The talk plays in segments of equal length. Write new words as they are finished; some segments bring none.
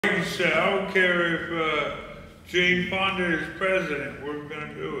say. I don't care if Jane Fonda is president. We're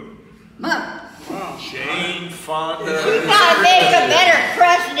gonna do it. Jane Fonda. You gotta make a better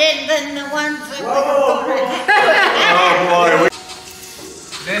president than the ones that we're going to. Oh boy.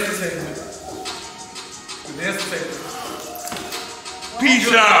 That's the segment. That's the segment.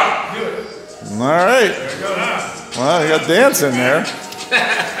 Peace out. Good. All right. Well, you got dance in there.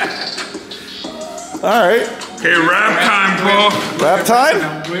 All right. Okay, rap time, Paul. Rap time?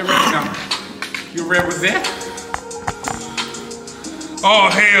 We're rap now. You rap with that? All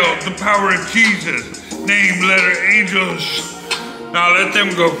hail the power of Jesus. Name, letter, angels. Now let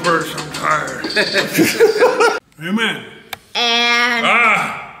them go first. I'm tired. Amen. And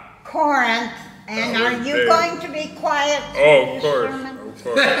Corinth. And are you going to be quiet? Oh, of course. Of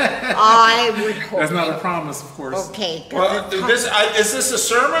course. I would hope. That's not a promise, of course. Okay. Well, is this a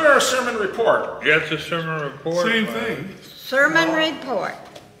sermon or a sermon report? Yeah, it's a sermon report. Same thing. Sermon report.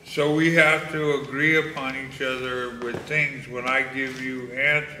 So we have to agree upon each other with things. When I give you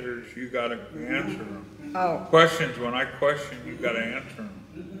answers, you got to answer them. Oh. Questions, when I question, you got to answer them.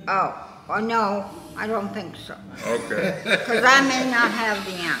 Oh. Oh, no, I don't think so. Okay. Because I may not have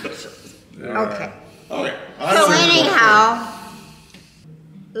the answer. Okay. Okay. So anyhow,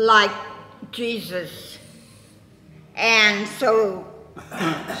 like Jesus, and so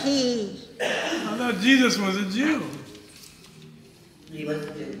he. I thought Jesus was a Jew.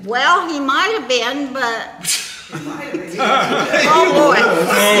 Well, he might have been, but. Oh boy!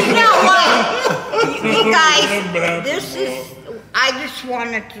 You know what? You guys, this is. I just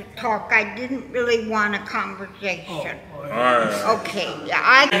wanted to talk. I didn't really want a conversation. All right. Okay.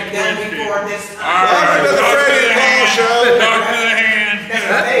 Welcome to the Freddie and Paul Show. Talk to the hand.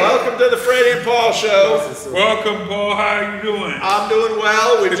 Welcome to the Freddie and Paul Show. Welcome, Paul. How you doing? I'm doing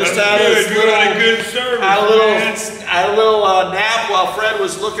well. We just had good. a You had a good service. had a little nap while Fred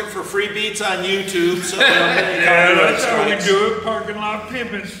was looking for free beats on YouTube. So yeah, that's how we do it. Parking lot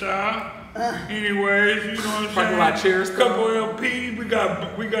pimping style. Anyways, you know what I'm saying? Parking lot cheers. Couple LP. We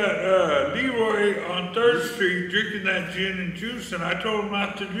got Leroy on 3rd Street drinking that gin and juice, and I told him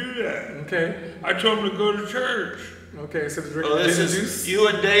not to do that. Okay. I told him to go to church. Okay, so this gin and is juice. you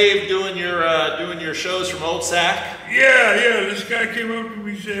and Dave doing your shows from Old Sac. Yeah. This guy came up to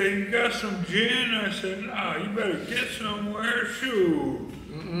me and said, "You got some gin?" I said, "Nah, you better get somewhere. Shoot."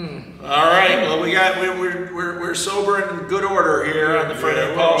 All right. Well, we're sober and in good order here on the Freddie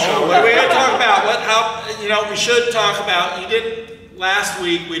and Paul Show. What are we going to talk about? We should talk about. You didn't last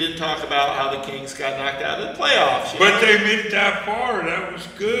week. We didn't talk about how the Kings got knocked out of the playoffs. But they made it that far. That was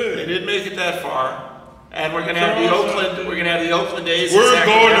good. They did make it that far. And we're going to have the Oakland. We're going to have the Oakland A's. We're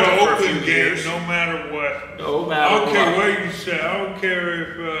going to Oakland games no matter what. No matter what. Okay, what you say? I don't care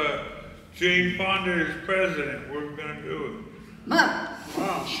if Jane Fonda is president. We're going to do it.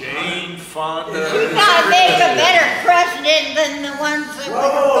 Jane Fonda. You gotta make a better president than the ones that we're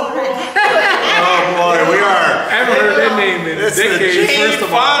going to. Oh boy, we are. I haven't heard that name in It's decades. the Jane First of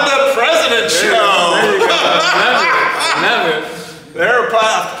all. Fonda President Show. There you go. Love it. There,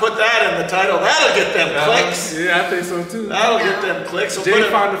 put that in the title. That'll get them clicks. Yeah, I think so too. That'll get them clicks.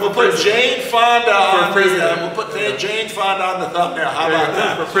 We'll put Jane Fonda on president. We'll put Jane Fonda on the thumbnail. How about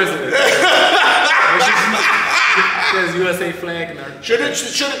that? For president. There's USA flag in there. Should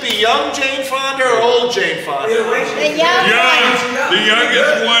it be young Jane Fonda or old Jane Fonda? The young The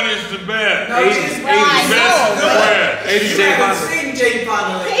youngest one is the best. Well, I know. 80 Jane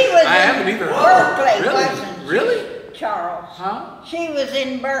Fonda. She was I haven't in either. Berkeley, Really? wasn't she, Really? Charles? Huh? She was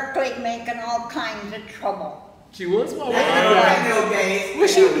in Berkeley making all kinds of trouble. She was? Well, What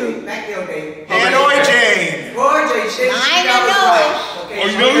she do? Hanoi Jane. I know. Oh,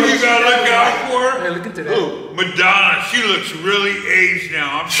 you know who you gotta look out for? Hey, look into that. Who? Madonna. She looks really aged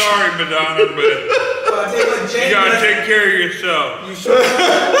now. I'm sorry, Madonna, but you gotta take care of yourself. You sure?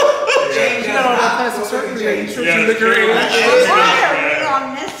 She got all that plastic surgery. You sure she look her age? Why are we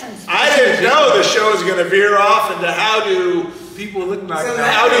on this and stuff? I didn't know the show was going to veer off into how do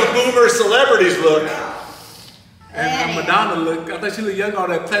boomer celebrities look. And Madonna look. I thought she looked young. All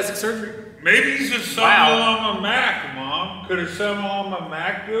that plastic surgery. Maybe he's a Samuel on a Mac, Mom. Could a Samuel on a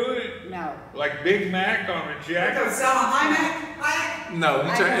Mac do it? No. Like Big Mac on a jacket? No,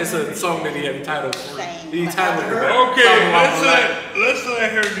 it's a song that he had entitled for. He titled it. Okay, let's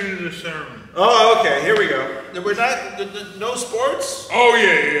let her do the sermon. Oh, okay. Here we go. We're not no sports. Oh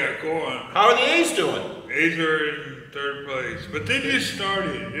yeah, go on. How are the A's doing? A's are in 3rd place, but they just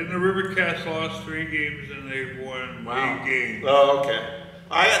started. And the Rivercats lost 3 games and they've won 8 games. Oh, okay.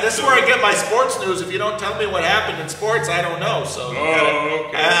 This is where I get my sports news. If you don't tell me what happened in sports, I don't know. So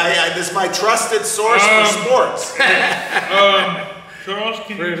okay. This is my trusted source for sports. Charles,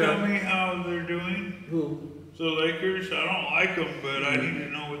 can you Freddie. tell me how they're doing? Who? The Lakers? I don't like them, but I need to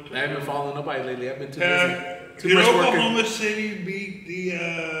know what I they're haven't doing. followed nobody lately. I've been too busy. Too Did much working. Oklahoma City beat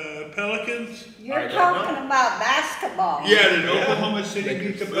the Pelicans? You're talking about basketball. Yeah, did Oklahoma City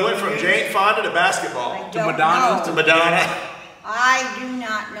beat the We went from Pelicans? Jane Fonda to basketball. I To don't Madonna. know. To Madonna. I do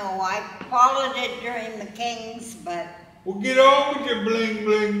not know. I followed it during the Kings, but Well, get on with your bling,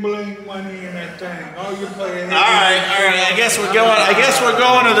 bling, bling money and that thing. Oh, you play All right. I guess we're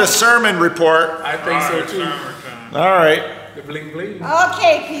going to the sermon report. I think so too. All right. The bling bling.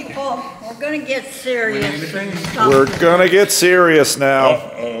 okay, people, we're gonna get serious. Anything? We're gonna get serious now.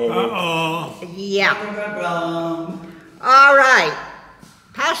 Yeah. All right.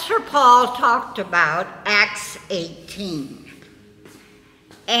 Pastor Paul talked about Acts 18.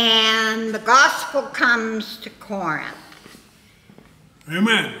 And the gospel comes to Corinth.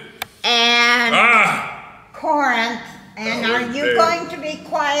 Amen. And Ah! Corinth, and That are was you big. going to be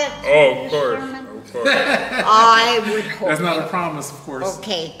quiet? Oh, through of the course. sermon? Of course. I would hope. That's not a so. promise, of course.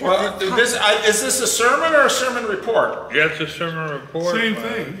 Okay. 'cause Well, it's is this a sermon or a sermon report? Yeah, it's a sermon report. Same man.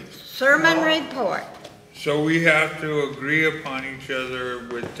 thing. sermon report. So we have to agree upon each other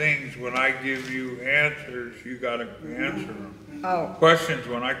with things. When I give you answers, you gotta answer them. Oh, Questions,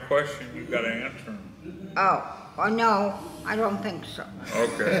 when I question, you gotta answer them. oh, no, I don't think so.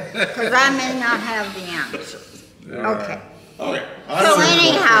 Okay. Because I may not have the answer. Okay. Okay. So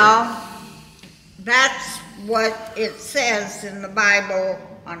anyhow, that's what it says in the Bible.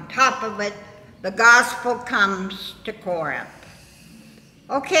 On top of it, the gospel comes to Corinth.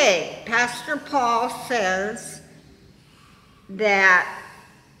 Okay, Pastor Paul says that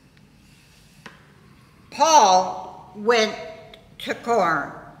Paul went to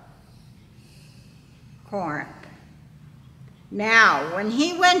Corinth. Now, when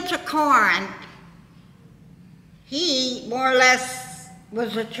he went to Corinth, he more or less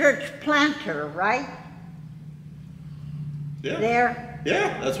was a church planter, right? Yeah. There.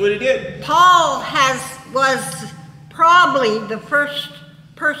 Yeah, that's what he did. Paul was probably the first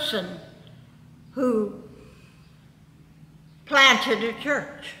person who planted a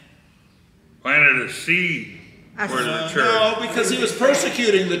church. Planted a seed for the church. No, because he was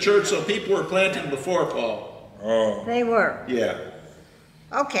persecuting the church, so people were planting before Paul. Oh. They were. Yeah.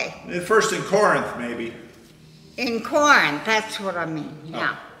 Okay. First in Corinth, maybe. In Corinth, that's what I mean,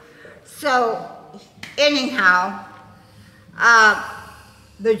 yeah. So, anyhow,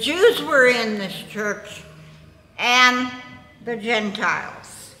 the Jews were in this church and the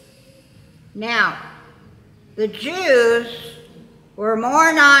Gentiles. Now, the Jews were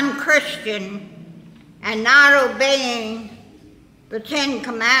more non-Christian and not obeying the Ten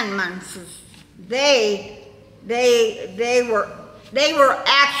Commandments. They were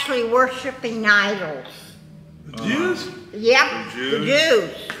actually worshiping idols. Jews? Yep, The the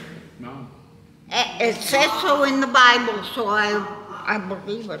Jews. No. It says so in the Bible, so I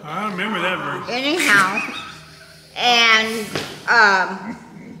believe it. I don't remember that verse. Anyhow, and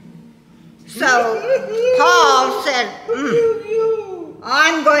so Paul said,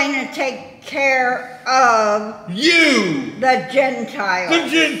 I'm going to take care of You! the Gentiles. The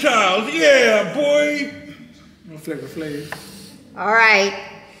Gentiles, yeah, boy! No Flavor Flav. All right.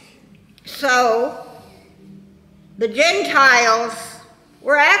 So the Gentiles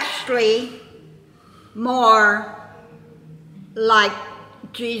were actually more like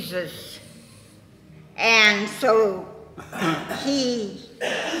Jesus. And so he,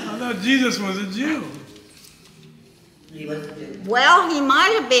 I thought Jesus was a Jew. well, he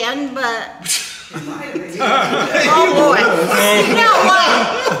might have been, but oh boy. You know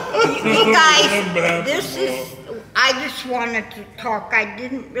what? You guys, this is, I just wanted to talk. I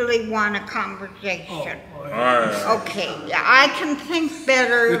didn't really want a conversation. Alright. Okay, I can think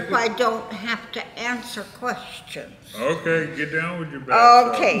better if I don't have to answer questions. Okay, get down with your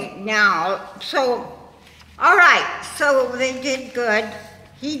back. Okay, now, so, all right, so they did good.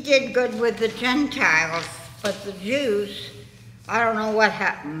 He did good with the Gentiles, but the Jews, I don't know what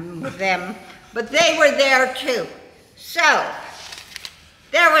happened with them, but they were there too. So,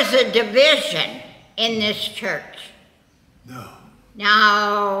 there was a division in this church. No.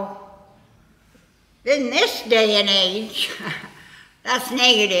 Now, in this day and age, that's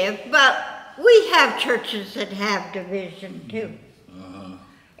negative, but we have churches that have division too.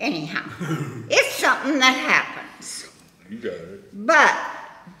 Anyhow, it's something that happens. You got it. But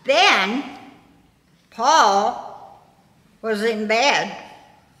then, Paul was in bed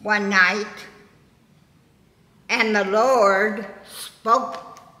one night, and the Lord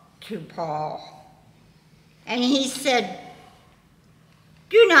spoke to Paul. And he said,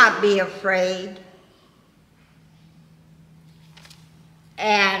 do not be afraid.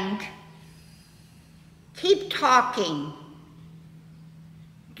 and keep talking.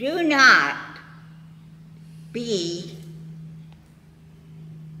 Do not be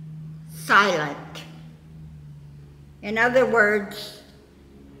silent. In other words,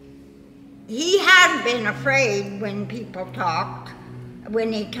 he had been afraid when people talked,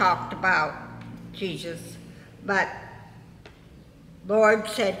 when he talked about Jesus, but the Lord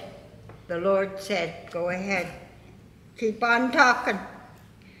said, go ahead, keep on talking.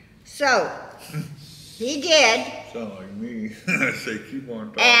 So, he did. Sound like me. I say keep on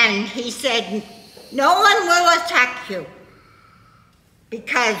talking. And he said, no one will attack you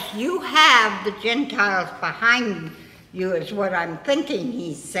because you have the Gentiles behind you is what I'm thinking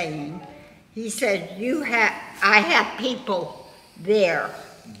he's saying. He said, I have people there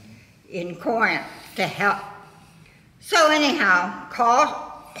in Corinth to help. So anyhow,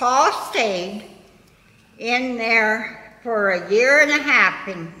 Paul stayed in there for 1.5 years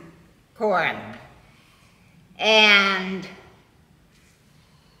in Corinth. And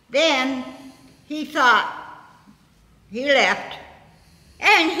then he left,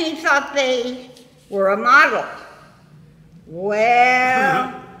 and he thought they were a model.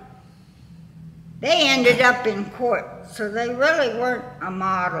 Well, they ended up in court, so they really weren't a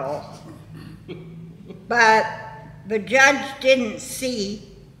model. But the judge didn't see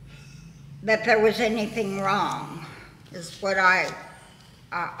that there was anything wrong, is what I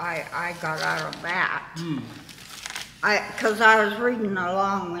got out of that. Because I was reading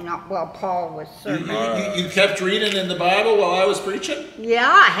along while Paul was serving. You kept reading in the Bible while I was preaching? Yeah,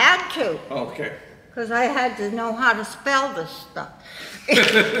 I had to. Okay. Because I had to know how to spell this stuff.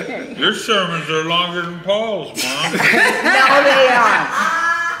 Your sermons are longer than Paul's, Mom. No, they aren't.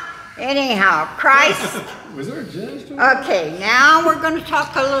 Anyhow, Christ. Was there a judge too? Okay, now we're going to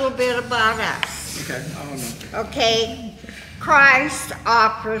talk a little bit about us. Okay, I don't know. Okay, Christ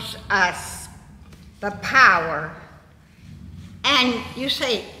offers us the power. And you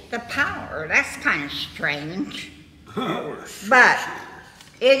say, the power, that's kind of strange. But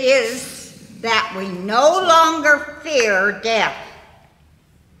it is that we no longer fear death.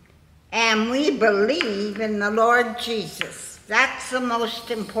 And we believe in the Lord Jesus. That's the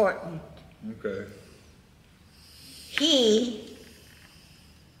most important. Okay. He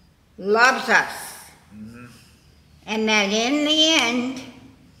loves us. And that in the end,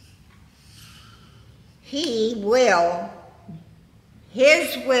 His will,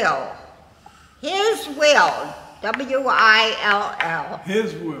 W-I-L-L.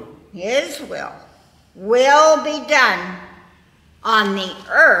 His will. Will be done on the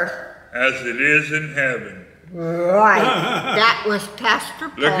earth. As it is in heaven. Right. That was Pastor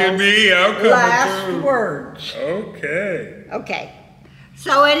Paul's Look at me, I'll come last through. words. Okay. Okay.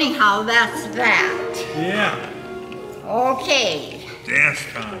 So anyhow, that's that. Yeah. Okay. Dance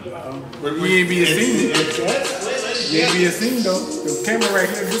time. You ain't be a scene. You ain't be a scene though. The camera right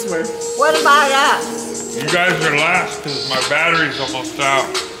here this way. What about us? You guys are last because my battery's almost out.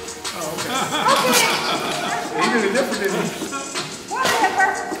 Ain't really different than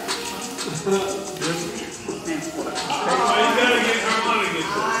Whatever. You gotta get harmonicas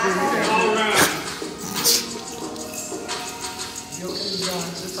all around. You okay, John?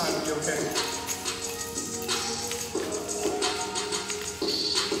 This time will be okay.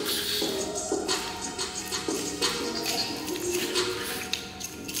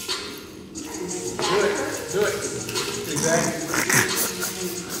 Do it. Exactly.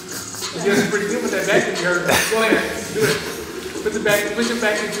 You're getting pretty good with that back you heard. Go ahead. Do it. Push it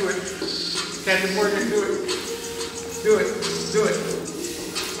back into it. Captain Morgan, do it. Do it.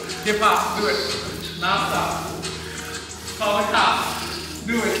 Hip hop, do it. Non-stop. Call the cops.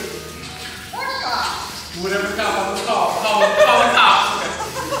 Do it. What cop? Whatever cop I was called. Call the cops.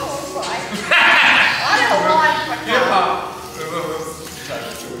 I don't want the Hip cop. hop.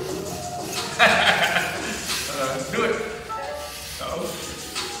 Do it.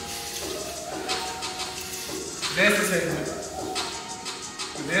 Dance the segment.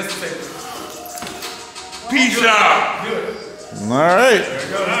 Dance the segment. Peace out. Do it. All right.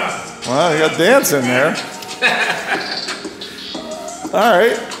 Well, you got dance in there. All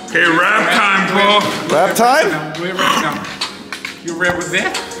right. Okay, rap time, Paul. Rap time? We're right now. You ready with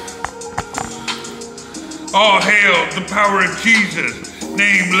that? All hail the power of Jesus.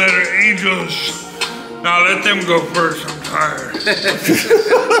 Name, letter, angels. Now let them go first. I'm tired.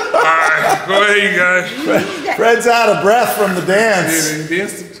 All right, go ahead, you guys. Fred's out of breath from the dance.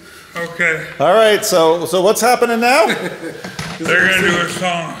 Okay. All right, so what's happening now? They're gonna do a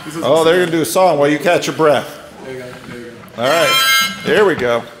song. Oh, they're gonna do a song while you catch your breath. There you go. All right, here we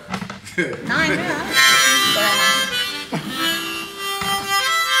go. I know.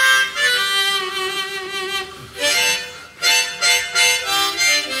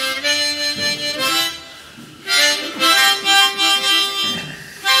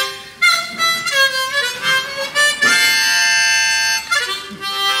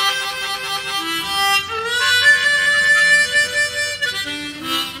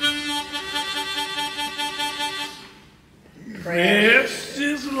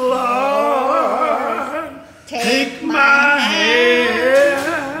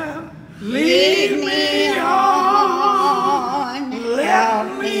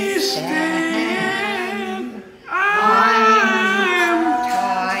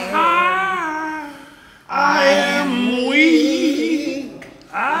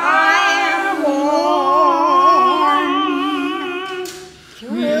 am warm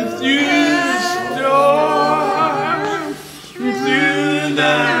through the storm, through the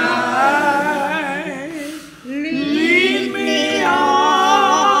night. Lead me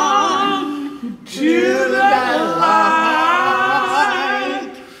on to the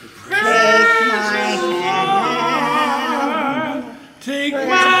light. Take my hand, Take my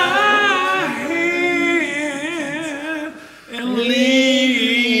hand and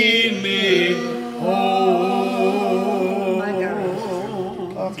lead me home.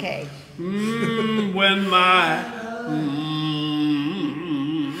 okay. When my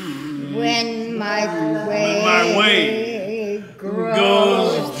way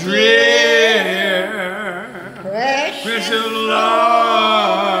goes drear, precious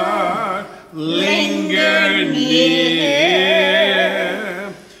Lord, linger near.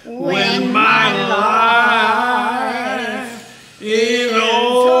 When my life is almost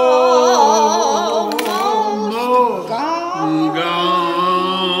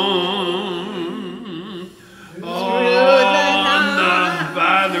gone,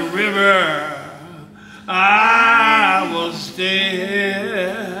 by the river I will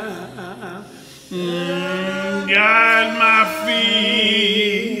stand. Guide my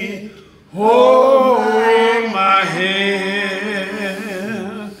feet, hold my hand.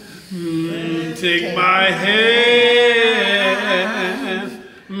 Take my hand,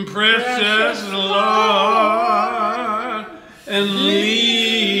 precious Lord, and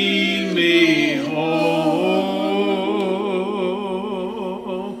lead me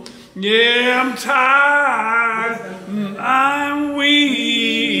home. Yeah, I'm tired, I'm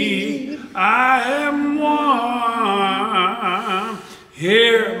weak, I am warm.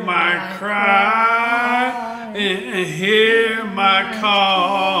 Hear my cry and hear my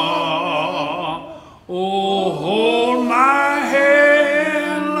call. Oh, hold my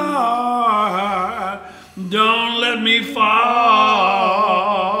hand, Lord, don't let me fall.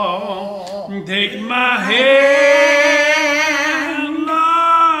 Take my hand,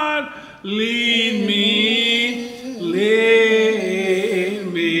 Lord, lead me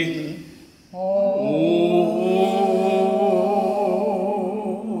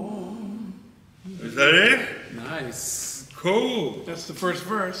home. Is that it? Nice. Cool. That's the first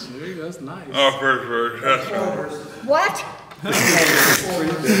verse. There you go. That's nice. Oh, first verse. That's What? You gonna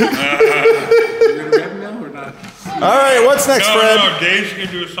rap now or not? All right, what's next, Fred? No, Dave's gonna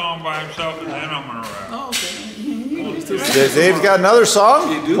do a song by himself, and then I'm gonna rap. Oh, okay. Dave's got another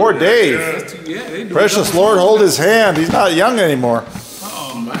song? Poor Dave. Yeah, they do. Precious Lord, hold his hand. He's not young anymore.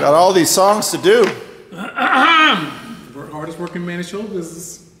 Got all these songs to do. Hardest working man in show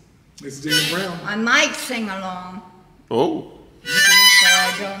business. It's James Brown. I might sing along, Oh. but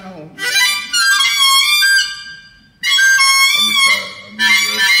I don't know. I'll be tired. I'll be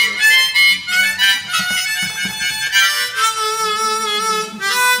restless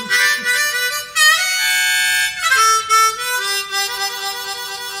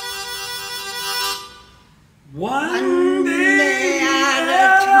One day at a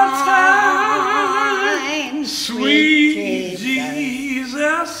time, sweet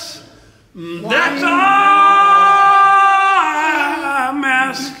Jesus, that's all I'm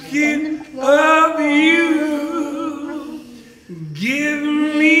asking of you. Give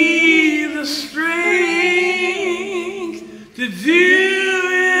me the strength to do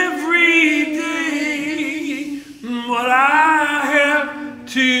every day what I have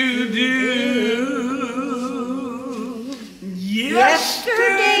to do.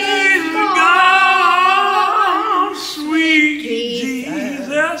 Yesterday's gone, sweet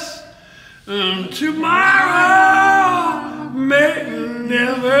Jesus. Tomorrow may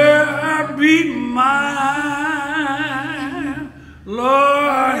never be mine.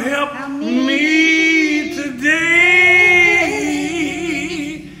 Lord, help me today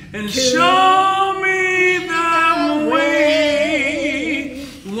and show me the way.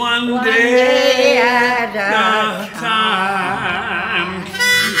 One day at a time.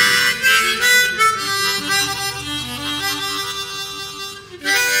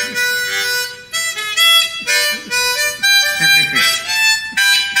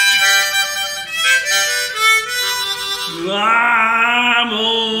 I'm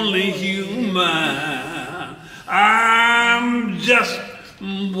only human. I'm just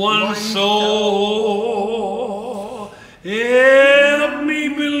one soul. Help me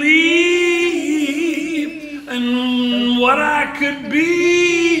believe in what I could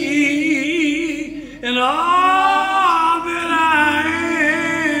be and all that I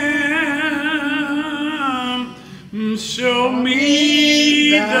am. Show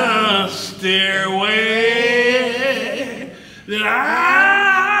me the stairway that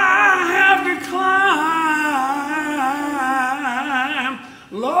I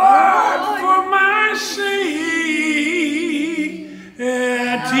sake,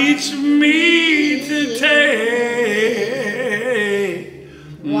 teach me to take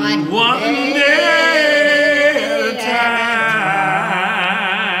one day at a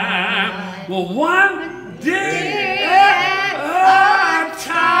time. Well, one day at a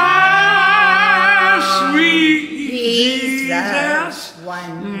time, sweet Jesus.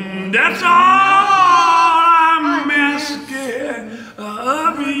 That's all I'm asking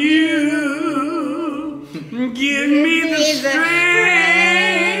of you. Give me the strength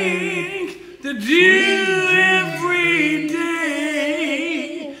to do every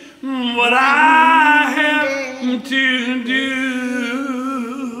day what I have to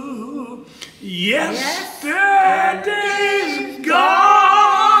do. Yesterday's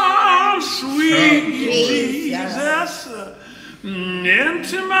gone, sweet Jesus, and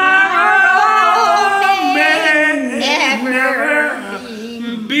tomorrow may never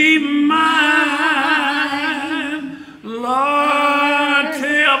be mine. Lord,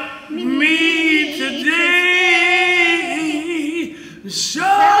 help me today.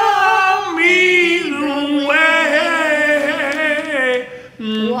 Show me the way.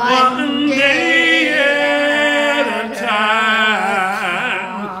 One day at a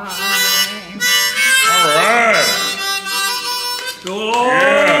time. All right.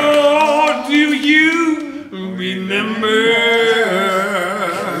 Oh, do you remember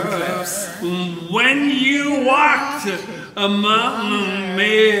when you walked among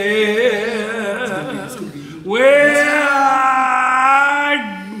men? Well,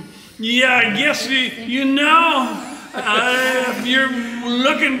 yeah, I guess you know, if you're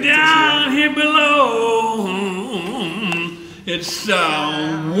looking down here below, it's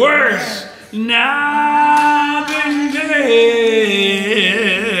worse now than then.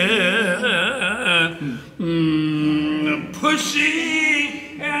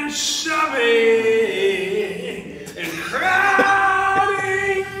 Pushing and shoving and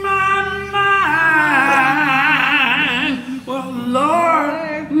crowding my mind. Well,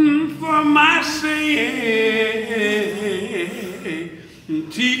 Lord, for my sake,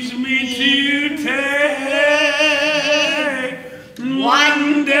 teach me to take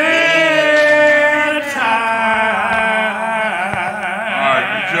one day at a time. All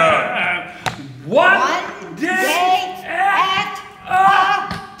right, good job. One day at a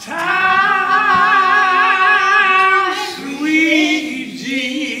time, sweet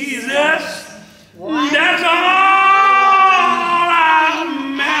Jesus. That's all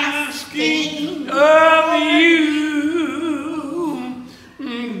I'm asking of you.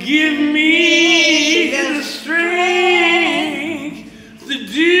 Give me the strength to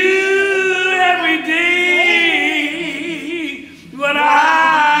do every day what I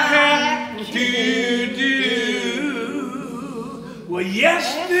have to do. Well,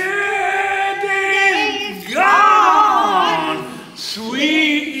 yesterday's gone,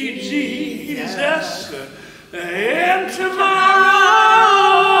 sweet Jesus, and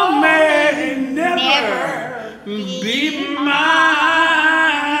tomorrow may never be mine.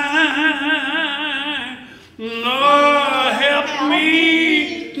 Lord, help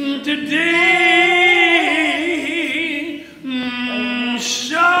me today.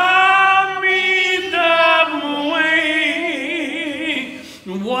 Show me the way.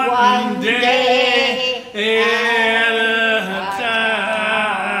 One day at a time.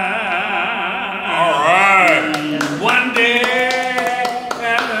 All right. One day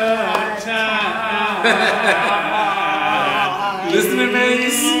at a time. Listening,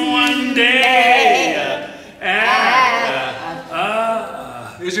 mates? One day.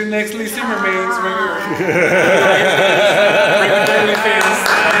 Here's your next Lee Simmer, mates, right here.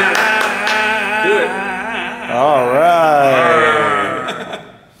 Do it. All right.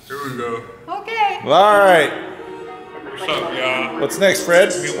 Here we go. Okay. All right. What's up, y'all? What's next,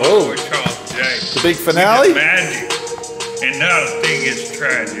 Fred? Oh, with Charles J. The big finale? Magic. And now the thing is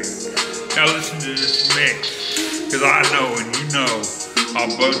tragic. Now listen to this mix. Because I know and you know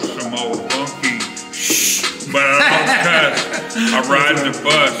I'll bust some old funky shh. But I don't cuss. I ride the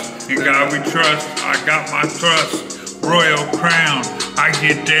bus. In God we trust. I got my thrust. Royal crown. I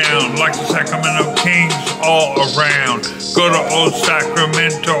get down like the Sacramento Kings all around. Go to old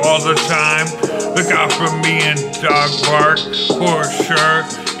Sacramento all the time. Look out for me and Dog Bark for sure.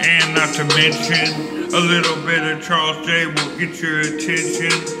 And not to mention, a little bit of Charles J will get your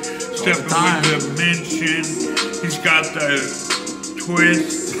attention. Stepping with dimension. He's got the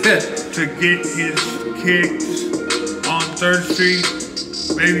twist to get his kicks on 3rd Street.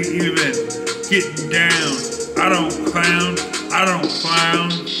 Maybe even getting down. I don't clown, I don't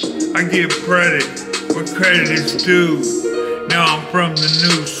clown. I give credit where credit is due. Now I'm from the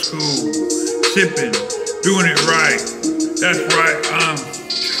new school. sipping, doing it right. That's right, I'm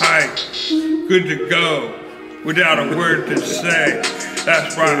tight, good to go, without a word to say.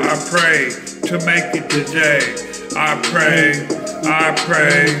 That's right, I pray to make it today. I pray to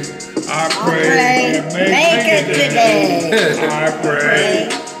make it today. I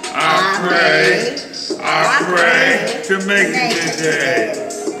pray to make it today.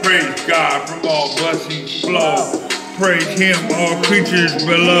 Praise God from all blessings flow. Praise Him, all creatures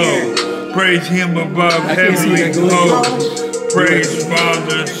below. Praise Him above heavenly hosts. Praise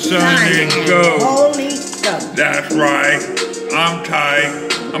Father, Son, and Ghost. That's right, I'm tight,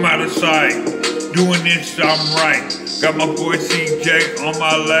 I'm out of sight. Doing this, I'm right. Got my boy CJ on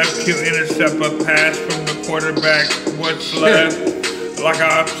my left. He'll intercept a pass from the quarterback. What's left? Like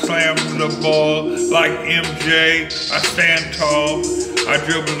I slam the ball. Like MJ, I stand tall. I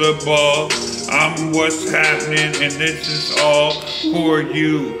dribble the ball. I'm what's happening, and this is all for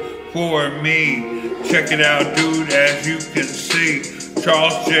you, for me. Check it out, dude, as you can see.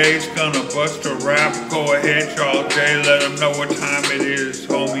 Charles J's gonna bust a rap. Go ahead, Charles J. Let him know what time it is,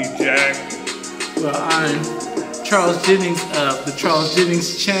 homie Jack. Well, I'm Charles Jennings of the Charles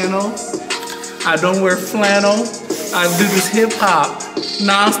Jennings channel. I don't wear flannel. I do this hip hop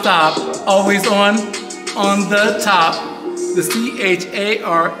non-stop, always on the top. The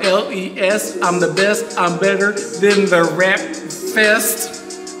CHARLES. I'm the best. I'm better than the rap fest.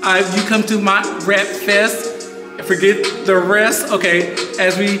 You come to my rap fest. Forget the rest. Okay,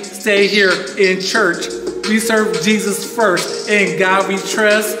 as we stay here in church, we serve Jesus first. In God we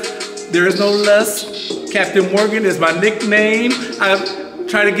trust. There is no less. Captain Morgan is my nickname. I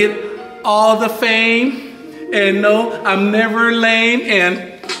try to get all the fame. And no, I'm never lame.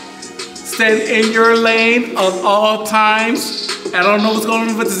 And stand in your lane of all times. I don't know what's going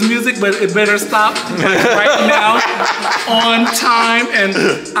on with this music, but it better stop right now on time. And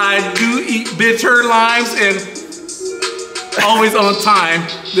I do eat bitter limes and always on time.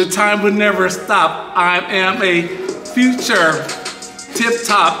 The time would never stop. I am a future tip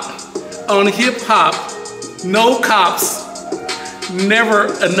top on hip hop. No cops, never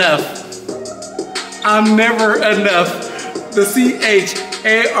enough. I'm never enough. The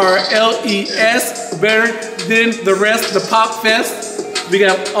CHARLES, better than the rest, the Pop Fest. We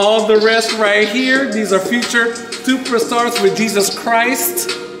got all the rest right here. These are future superstars with Jesus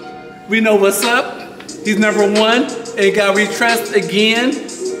Christ. We know what's up. He's number one. And God we trust again.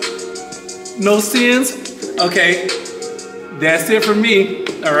 No sins. Okay, that's it for me.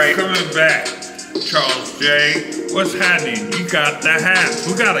 All right. Coming back, Charles J. What's happening? You got the hats.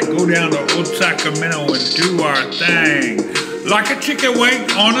 We gotta go down to Old Sacramento and do our thing. Like a chicken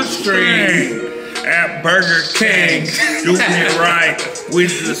wing on a string. At Burger King. Doing it right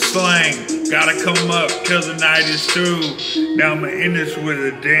with the slang. Gotta come up till the night is through. Now I'm gonna end this with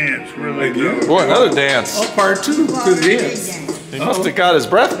a dance. Really good. Boy, another dance. Oh, part two to the dance. He must have got his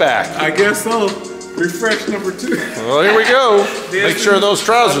breath back. I guess so. Refresh number 2. Well, here we go. Make sure those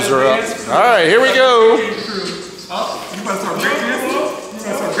trousers are up. All right, here we go. Oh, you must start breakdancing? You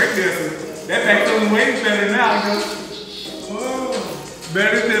must start breakdancing. That back feeling way better now. Oh,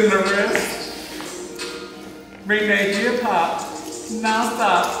 better than the rest. Bring that hip hop.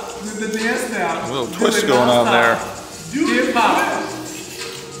 Non-stop. Do the dance now. A little twist going on there. Hip hop.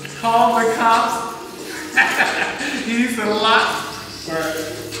 Call the cops. He's a lot.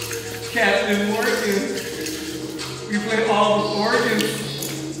 Captain Morgan. We play all the organs.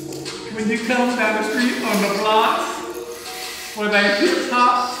 When you come down the street on the block for that hip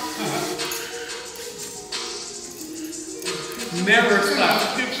hop, never stop.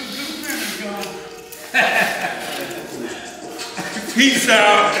 Peace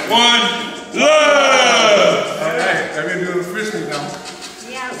out. One love. All right, I'm gonna do it officially now.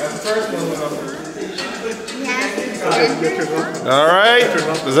 Yeah. That's the first one. All right,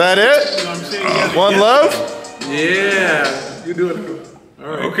 is that it? One love? Yeah, you do it. All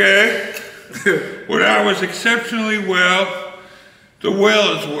right. Okay. When I was exceptionally well, the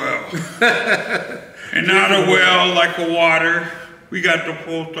well is well. And not a well like a water. We got the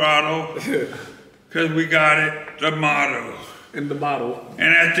full throttle. Because we got it, the motto. In the bottle.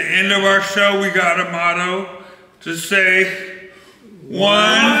 And at the end of our show, we got a motto to say,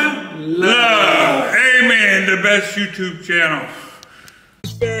 one love. Amen, the best YouTube channel.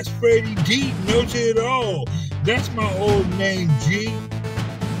 Fast Freddie G knows it all. That's my old name, G.